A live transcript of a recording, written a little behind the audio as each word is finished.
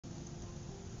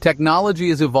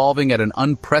Technology is evolving at an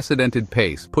unprecedented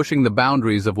pace, pushing the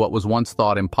boundaries of what was once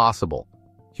thought impossible.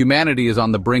 Humanity is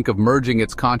on the brink of merging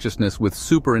its consciousness with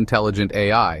super-intelligent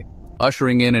AI,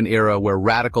 ushering in an era where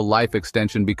radical life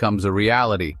extension becomes a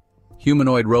reality.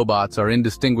 Humanoid robots are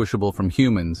indistinguishable from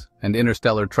humans, and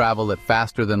interstellar travel at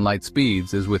faster-than-light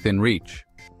speeds is within reach.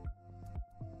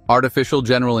 Artificial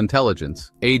General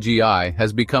Intelligence, AGI,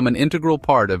 has become an integral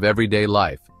part of everyday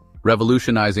life,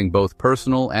 revolutionizing both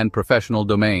personal and professional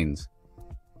domains.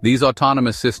 These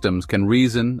autonomous systems can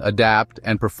reason, adapt,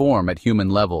 and perform at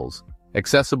human levels,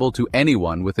 accessible to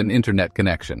anyone with an internet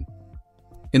connection.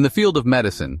 In the field of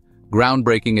medicine,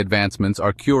 groundbreaking advancements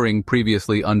are curing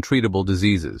previously untreatable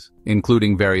diseases,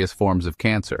 including various forms of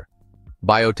cancer.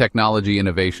 Biotechnology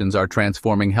innovations are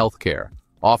transforming healthcare,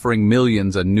 offering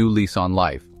millions a new lease on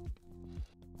life.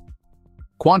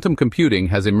 Quantum computing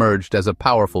has emerged as a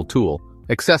powerful tool,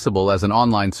 accessible as an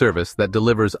online service that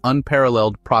delivers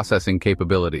unparalleled processing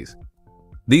capabilities.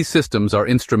 These systems are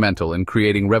instrumental in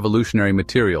creating revolutionary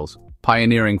materials,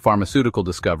 pioneering pharmaceutical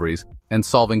discoveries, and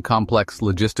solving complex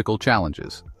logistical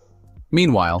challenges.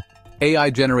 Meanwhile,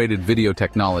 AI-generated video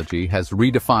technology has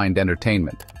redefined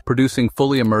entertainment, producing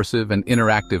fully immersive and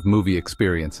interactive movie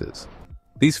experiences.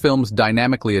 These films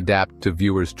dynamically adapt to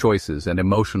viewers' choices and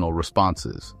emotional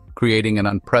responses, creating an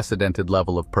unprecedented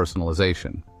level of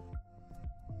personalization.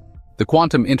 The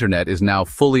quantum internet is now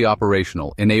fully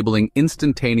operational, enabling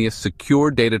instantaneous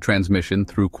secure data transmission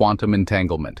through quantum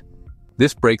entanglement.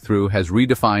 This breakthrough has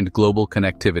redefined global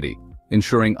connectivity,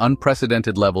 ensuring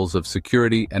unprecedented levels of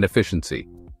security and efficiency.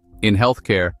 In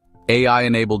healthcare,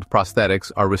 AI-enabled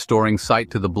prosthetics are restoring sight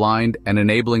to the blind and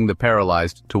enabling the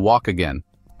paralyzed to walk again.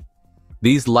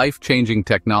 These life-changing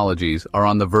technologies are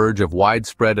on the verge of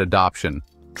widespread adoption,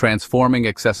 transforming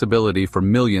accessibility for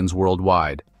millions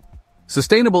worldwide.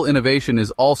 Sustainable innovation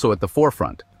is also at the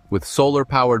forefront, with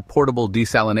solar-powered portable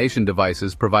desalination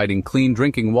devices providing clean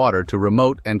drinking water to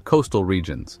remote and coastal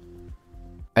regions.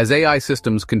 As AI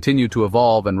systems continue to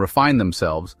evolve and refine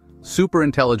themselves,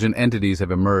 super-intelligent entities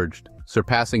have emerged,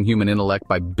 surpassing human intellect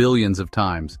by billions of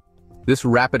times. This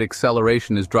rapid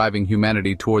acceleration is driving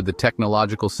humanity toward the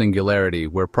technological singularity,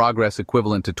 where progress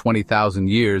equivalent to 20,000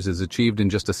 years is achieved in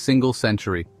just a single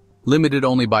century, limited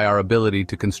only by our ability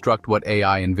to construct what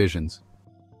AI envisions.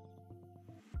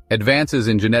 Advances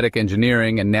in genetic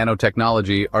engineering and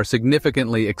nanotechnology are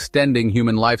significantly extending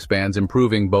human lifespans,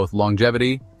 improving both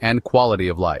longevity and quality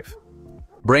of life.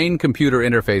 Brain-computer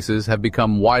interfaces have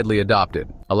become widely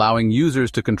adopted, allowing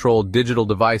users to control digital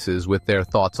devices with their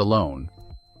thoughts alone.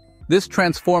 This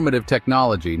transformative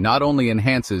technology not only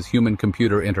enhances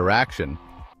human-computer interaction,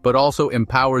 but also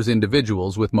empowers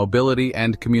individuals with mobility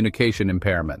and communication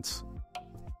impairments.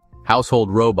 Household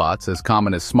robots, as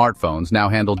common as smartphones, now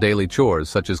handle daily chores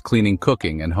such as cleaning,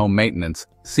 cooking, and home maintenance,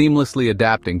 seamlessly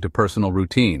adapting to personal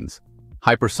routines.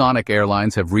 Hypersonic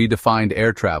airlines have redefined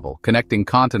air travel, connecting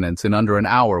continents in under an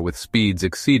hour with speeds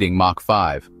exceeding Mach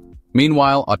 5.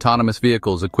 Meanwhile, autonomous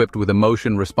vehicles equipped with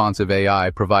emotion-responsive AI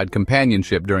provide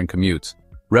companionship during commutes,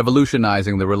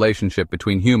 revolutionizing the relationship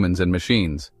between humans and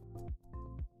machines.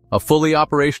 A fully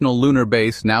operational lunar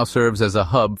base now serves as a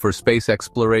hub for space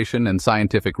exploration and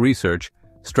scientific research,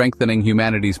 strengthening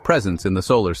humanity's presence in the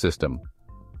solar system.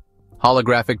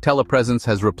 Holographic telepresence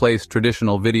has replaced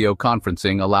traditional video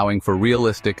conferencing, allowing for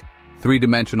realistic,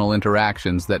 three-dimensional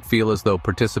interactions that feel as though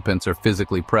participants are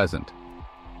physically present.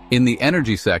 In the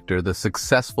energy sector, the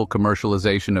successful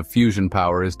commercialization of fusion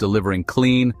power is delivering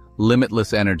clean,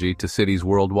 limitless energy to cities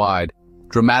worldwide,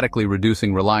 dramatically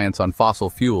reducing reliance on fossil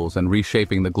fuels and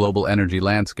reshaping the global energy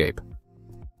landscape.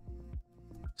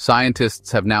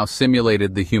 Scientists have now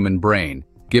simulated the human brain,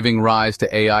 giving rise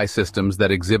to AI systems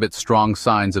that exhibit strong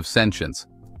signs of sentience.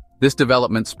 This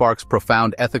development sparks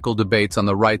profound ethical debates on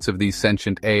the rights of these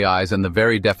sentient AIs and the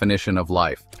very definition of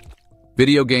life.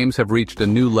 Video games have reached a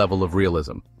new level of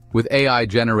realism, with AI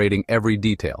generating every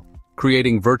detail,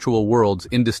 creating virtual worlds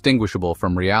indistinguishable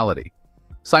from reality.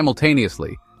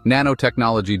 Simultaneously,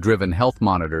 nanotechnology-driven health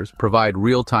monitors provide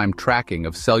real-time tracking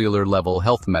of cellular-level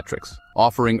health metrics,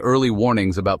 offering early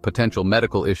warnings about potential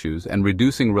medical issues and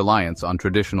reducing reliance on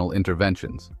traditional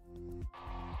interventions.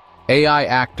 AI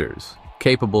actors,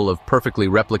 capable of perfectly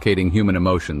replicating human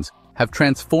emotions, have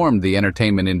transformed the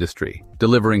entertainment industry,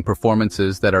 delivering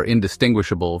performances that are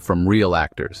indistinguishable from real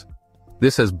actors.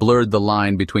 This has blurred the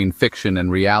line between fiction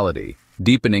and reality,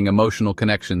 deepening emotional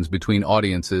connections between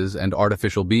audiences and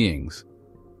artificial beings.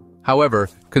 However,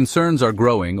 concerns are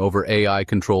growing over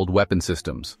AI-controlled weapon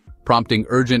systems, prompting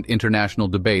urgent international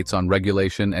debates on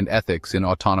regulation and ethics in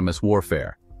autonomous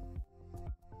warfare.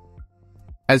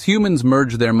 As humans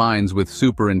merge their minds with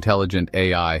super-intelligent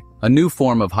AI, a new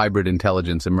form of hybrid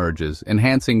intelligence emerges,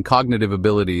 enhancing cognitive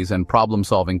abilities and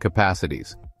problem-solving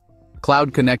capacities.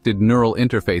 Cloud-connected neural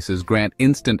interfaces grant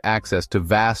instant access to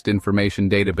vast information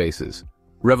databases,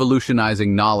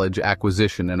 revolutionizing knowledge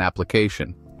acquisition and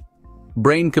application.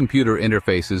 Brain-computer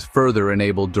interfaces further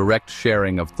enable direct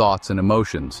sharing of thoughts and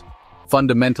emotions,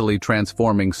 fundamentally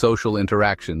transforming social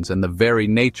interactions and the very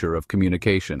nature of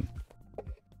communication.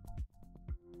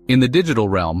 In the digital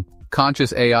realm,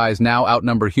 conscious AIs now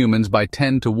outnumber humans by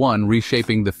 10 to 1,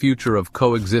 reshaping the future of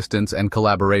coexistence and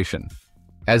collaboration.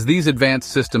 As these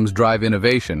advanced systems drive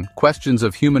innovation, questions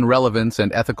of human relevance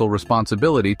and ethical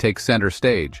responsibility take center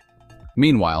stage.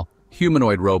 Meanwhile,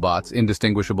 humanoid robots,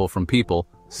 indistinguishable from people,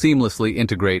 seamlessly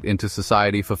integrate into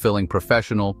society, fulfilling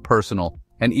professional, personal,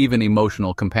 and even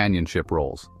emotional companionship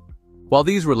roles. While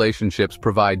these relationships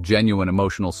provide genuine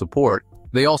emotional support,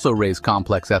 they also raise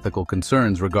complex ethical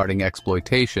concerns regarding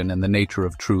exploitation and the nature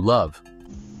of true love.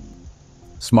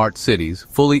 Smart cities,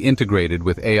 fully integrated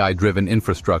with AI-driven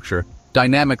infrastructure,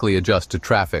 dynamically adjust to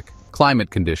traffic, climate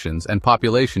conditions, and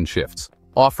population shifts,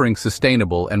 offering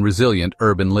sustainable and resilient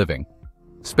urban living.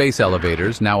 Space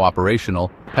elevators, now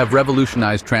operational, have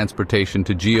revolutionized transportation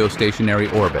to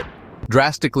geostationary orbit,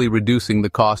 drastically reducing the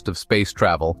cost of space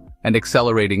travel and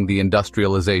accelerating the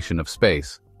industrialization of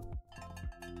space.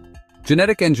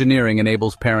 Genetic engineering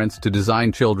enables parents to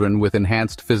design children with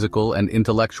enhanced physical and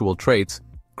intellectual traits,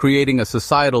 creating a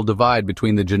societal divide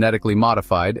between the genetically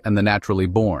modified and the naturally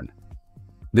born.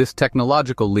 This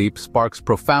technological leap sparks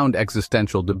profound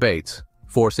existential debates,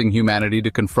 forcing humanity to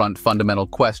confront fundamental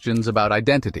questions about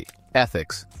identity,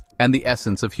 ethics, and the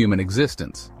essence of human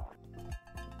existence.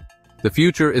 The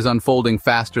future is unfolding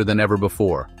faster than ever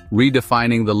before,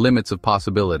 redefining the limits of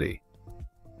possibility.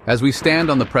 As we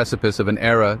stand on the precipice of an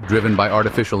era driven by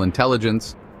artificial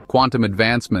intelligence, quantum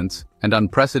advancements, and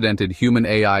unprecedented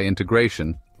human-AI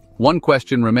integration, one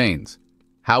question remains: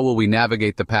 how will we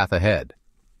navigate the path ahead?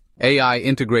 AI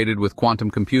integrated with quantum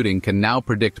computing can now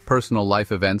predict personal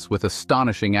life events with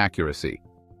astonishing accuracy,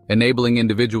 enabling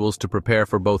individuals to prepare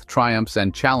for both triumphs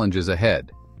and challenges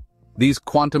ahead. These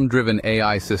quantum-driven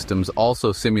AI systems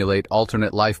also simulate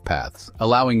alternate life paths,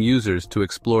 allowing users to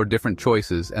explore different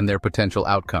choices and their potential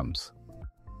outcomes.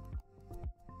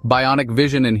 Bionic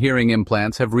vision and hearing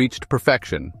implants have reached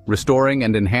perfection, restoring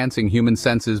and enhancing human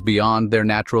senses beyond their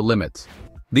natural limits.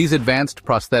 These advanced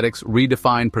prosthetics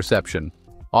redefine perception,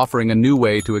 offering a new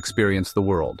way to experience the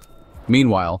world.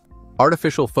 Meanwhile,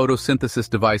 artificial photosynthesis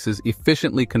devices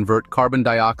efficiently convert carbon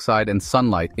dioxide and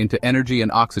sunlight into energy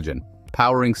and oxygen,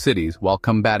 powering cities while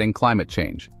combating climate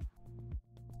change.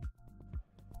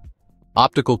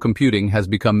 Optical computing has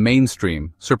become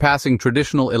mainstream, surpassing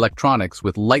traditional electronics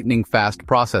with lightning-fast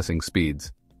processing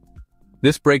speeds.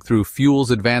 This breakthrough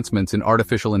fuels advancements in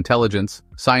artificial intelligence,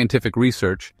 scientific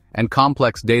research, and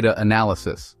complex data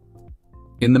analysis.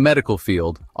 In the medical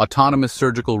field, autonomous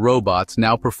surgical robots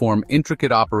now perform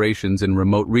intricate operations in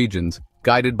remote regions,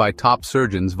 guided by top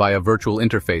surgeons via virtual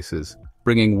interfaces,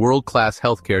 bringing world-class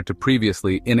healthcare to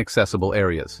previously inaccessible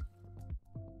areas.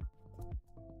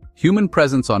 Human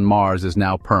presence on Mars is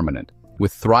now permanent,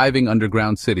 with thriving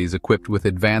underground cities equipped with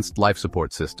advanced life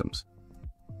support systems.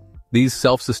 These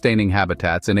self-sustaining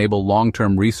habitats enable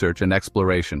long-term research and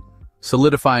exploration,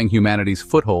 solidifying humanity's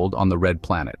foothold on the red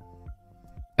planet.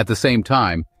 At the same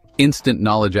time, instant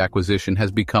knowledge acquisition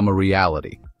has become a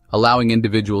reality, allowing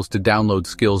individuals to download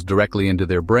skills directly into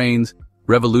their brains,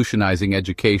 revolutionizing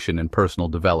education and personal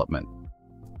development.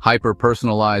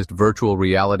 Hyper-personalized virtual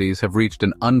realities have reached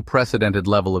an unprecedented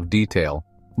level of detail,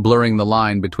 blurring the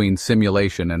line between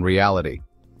simulation and reality.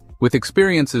 With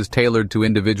experiences tailored to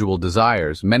individual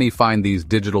desires, many find these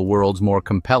digital worlds more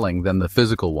compelling than the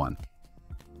physical one.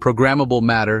 Programmable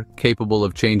matter, capable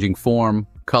of changing form,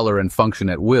 color, and function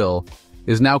at will,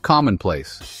 is now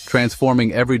commonplace,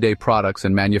 transforming everyday products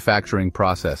and manufacturing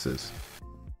processes.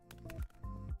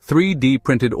 3D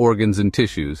printed organs and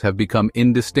tissues have become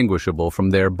indistinguishable from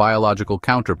their biological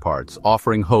counterparts,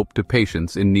 offering hope to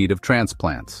patients in need of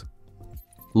transplants.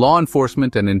 Law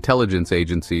enforcement and intelligence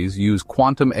agencies use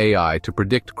quantum AI to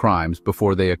predict crimes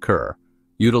before they occur,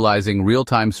 utilizing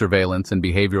real-time surveillance and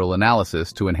behavioral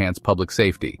analysis to enhance public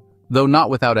safety, though not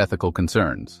without ethical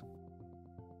concerns.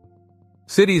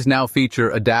 Cities now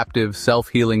feature adaptive,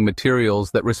 self-healing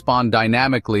materials that respond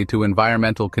dynamically to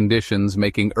environmental conditions,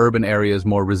 making urban areas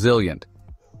more resilient.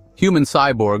 Human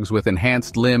cyborgs with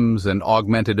enhanced limbs and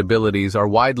augmented abilities are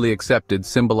widely accepted,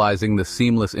 symbolizing the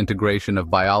seamless integration of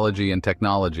biology and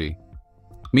technology.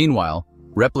 Meanwhile,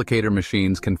 replicator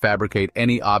machines can fabricate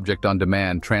any object on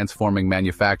demand, transforming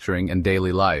manufacturing and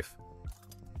daily life.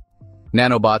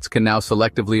 Nanobots can now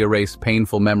selectively erase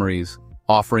painful memories,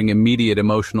 offering immediate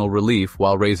emotional relief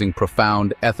while raising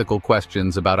profound ethical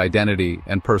questions about identity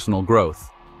and personal growth.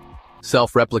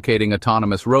 Self-replicating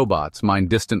autonomous robots mine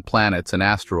distant planets and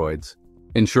asteroids,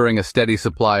 ensuring a steady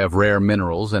supply of rare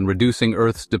minerals and reducing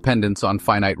Earth's dependence on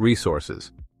finite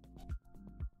resources.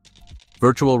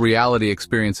 Virtual reality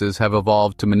experiences have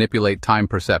evolved to manipulate time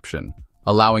perception,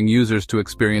 allowing users to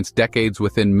experience decades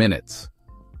within minutes.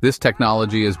 This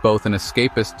technology is both an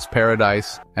escapist's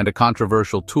paradise and a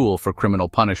controversial tool for criminal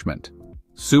punishment.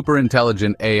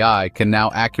 Super-intelligent AI can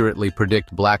now accurately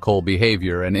predict black hole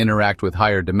behavior and interact with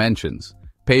higher dimensions,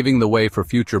 paving the way for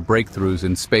future breakthroughs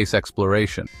in space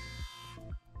exploration.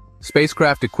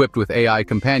 Spacecraft equipped with AI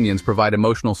companions provide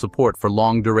emotional support for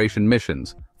long-duration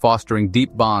missions, fostering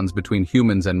deep bonds between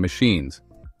humans and machines.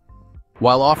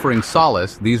 While offering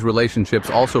solace, these relationships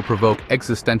also provoke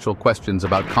existential questions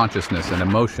about consciousness and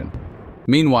emotion.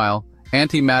 Meanwhile,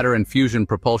 antimatter and fusion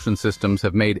propulsion systems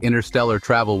have made interstellar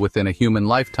travel within a human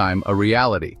lifetime a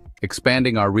reality,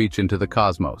 expanding our reach into the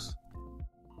cosmos.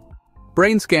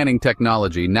 Brain scanning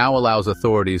technology now allows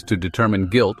authorities to determine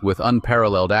guilt with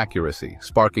unparalleled accuracy,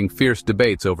 sparking fierce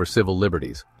debates over civil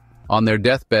liberties. On their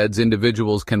deathbeds,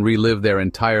 individuals can relive their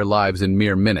entire lives in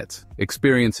mere minutes,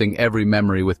 experiencing every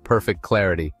memory with perfect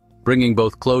clarity, bringing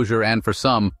both closure and, for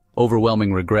some,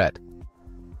 overwhelming regret.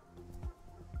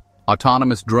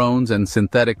 Autonomous drones and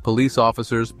synthetic police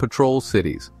officers patrol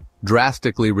cities,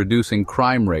 drastically reducing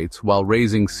crime rates while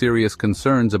raising serious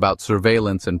concerns about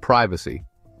surveillance and privacy.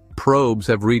 Probes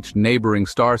have reached neighboring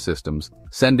star systems,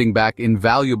 sending back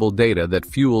invaluable data that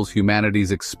fuels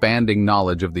humanity's expanding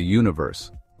knowledge of the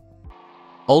universe.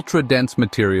 Ultra-dense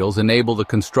materials enable the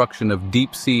construction of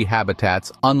deep-sea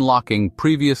habitats, unlocking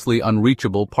previously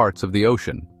unreachable parts of the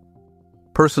ocean.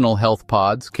 Personal health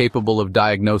pods, capable of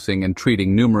diagnosing and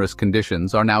treating numerous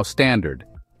conditions, are now standard,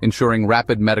 ensuring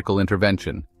rapid medical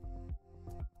intervention.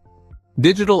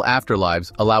 Digital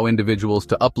afterlives allow individuals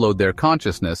to upload their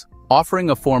consciousness, offering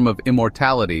a form of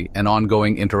immortality and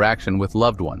ongoing interaction with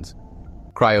loved ones.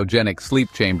 Cryogenic sleep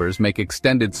chambers make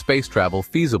extended space travel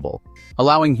feasible,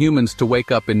 allowing humans to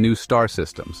wake up in new star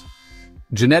systems.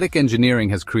 Genetic engineering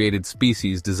has created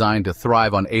species designed to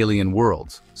thrive on alien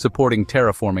worlds, supporting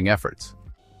terraforming efforts.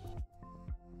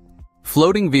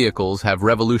 Floating vehicles have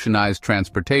revolutionized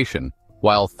transportation,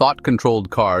 while thought-controlled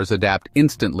cars adapt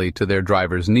instantly to their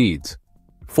drivers' needs.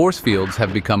 Force fields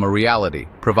have become a reality,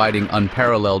 providing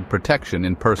unparalleled protection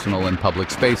in personal and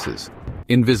public spaces.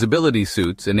 Invisibility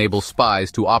suits enable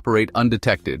spies to operate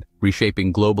undetected,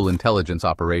 reshaping global intelligence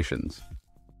operations.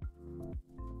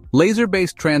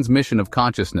 Laser-based transmission of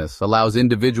consciousness allows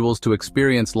individuals to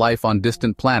experience life on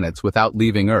distant planets without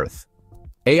leaving Earth.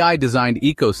 AI-designed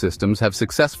ecosystems have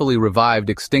successfully revived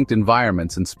extinct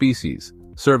environments and species,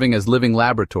 serving as living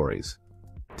laboratories.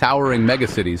 Towering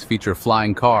megacities feature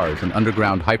flying cars and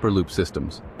underground hyperloop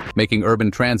systems, making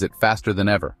urban transit faster than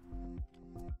ever.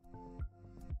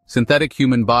 Synthetic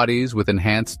human bodies with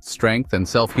enhanced strength and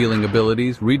self-healing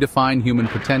abilities redefine human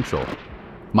potential.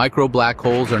 Micro-black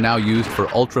holes are now used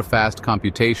for ultra-fast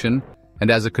computation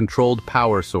and as a controlled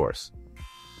power source.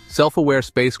 Self-aware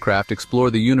spacecraft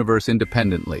explore the universe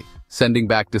independently, sending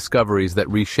back discoveries that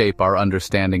reshape our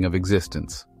understanding of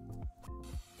existence.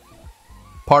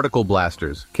 Particle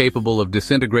blasters, capable of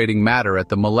disintegrating matter at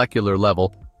the molecular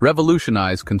level,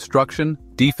 revolutionize construction,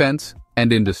 defense,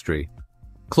 and industry.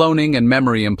 Cloning and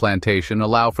memory implantation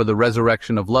allow for the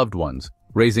resurrection of loved ones,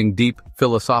 raising deep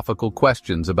philosophical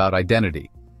questions about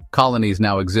identity. Colonies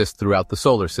now exist throughout the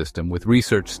solar system, with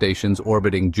research stations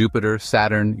orbiting Jupiter,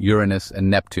 Saturn, Uranus, and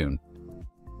Neptune.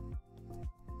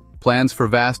 Plans for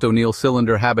vast O'Neill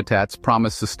cylinder habitats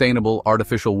promise sustainable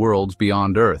artificial worlds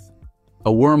beyond Earth.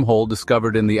 A wormhole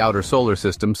discovered in the outer solar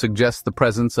system suggests the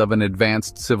presence of an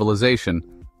advanced civilization,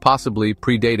 possibly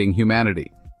predating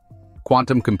humanity.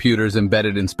 Quantum computers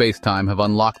embedded in space-time have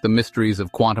unlocked the mysteries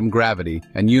of quantum gravity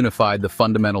and unified the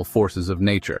fundamental forces of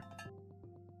nature.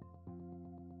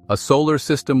 A solar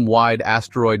system-wide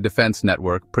asteroid defense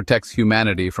network protects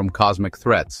humanity from cosmic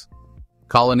threats.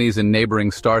 Colonies in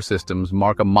neighboring star systems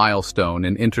mark a milestone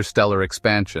in interstellar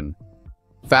expansion.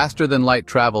 Faster-than-light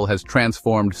travel has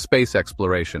transformed space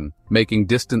exploration, making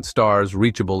distant stars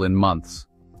reachable in months.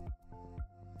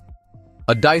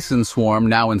 A Dyson swarm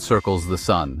now encircles the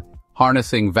Sun,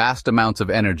 harnessing vast amounts of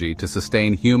energy to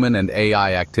sustain human and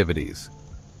AI activities.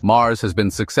 Mars has been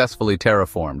successfully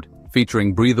terraformed,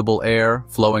 featuring breathable air,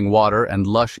 flowing water, and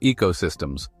lush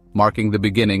ecosystems, marking the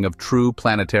beginning of true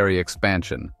planetary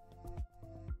expansion.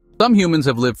 Some humans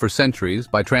have lived for centuries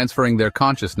by transferring their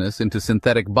consciousness into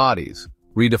synthetic bodies,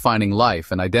 redefining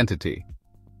life and identity.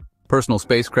 Personal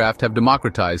spacecraft have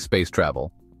democratized space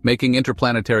travel, making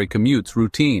interplanetary commutes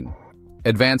routine.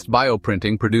 Advanced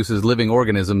bioprinting produces living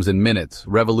organisms in minutes,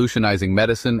 revolutionizing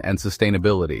medicine and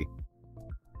sustainability.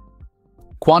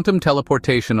 Quantum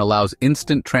teleportation allows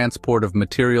instant transport of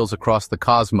materials across the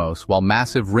cosmos while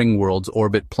massive ring worlds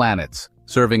orbit planets,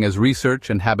 serving as research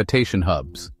and habitation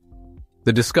hubs.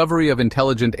 The discovery of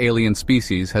intelligent alien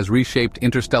species has reshaped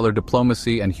interstellar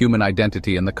diplomacy and human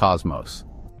identity in the cosmos.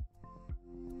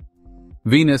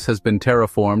 Venus has been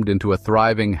terraformed into a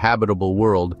thriving, habitable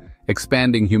world,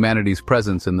 expanding humanity's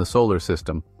presence in the solar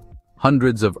system.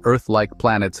 Hundreds of Earth-like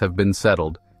planets have been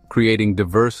settled, creating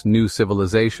diverse new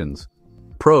civilizations.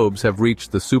 Probes have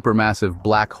reached the supermassive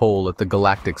black hole at the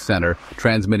galactic center,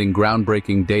 transmitting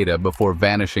groundbreaking data before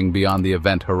vanishing beyond the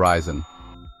event horizon.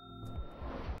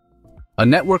 A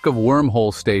network of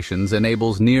wormhole stations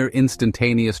enables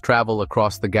near-instantaneous travel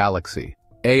across the galaxy.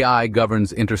 AI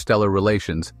governs interstellar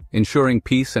relations, ensuring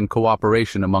peace and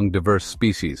cooperation among diverse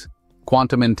species.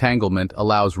 Quantum entanglement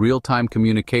allows real-time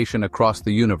communication across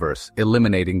the universe,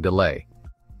 eliminating delay.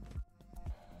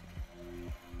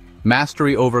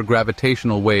 Mastery over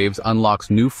gravitational waves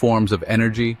unlocks new forms of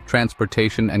energy,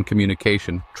 transportation, and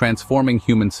communication, transforming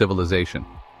human civilization.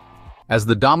 As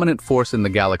the dominant force in the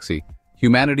galaxy,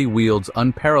 humanity wields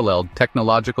unparalleled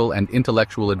technological and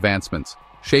intellectual advancements,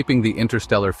 shaping the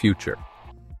interstellar future.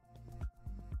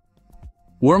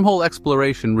 Wormhole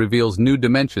exploration reveals new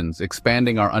dimensions,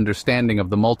 expanding our understanding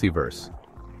of the multiverse.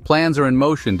 Plans are in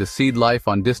motion to seed life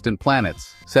on distant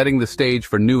planets, setting the stage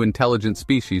for new intelligent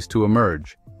species to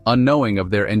emerge, unknowing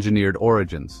of their engineered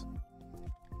origins.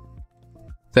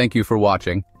 Thank you for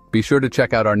watching. Be sure to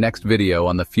check out our next video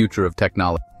on the future of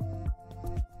technology.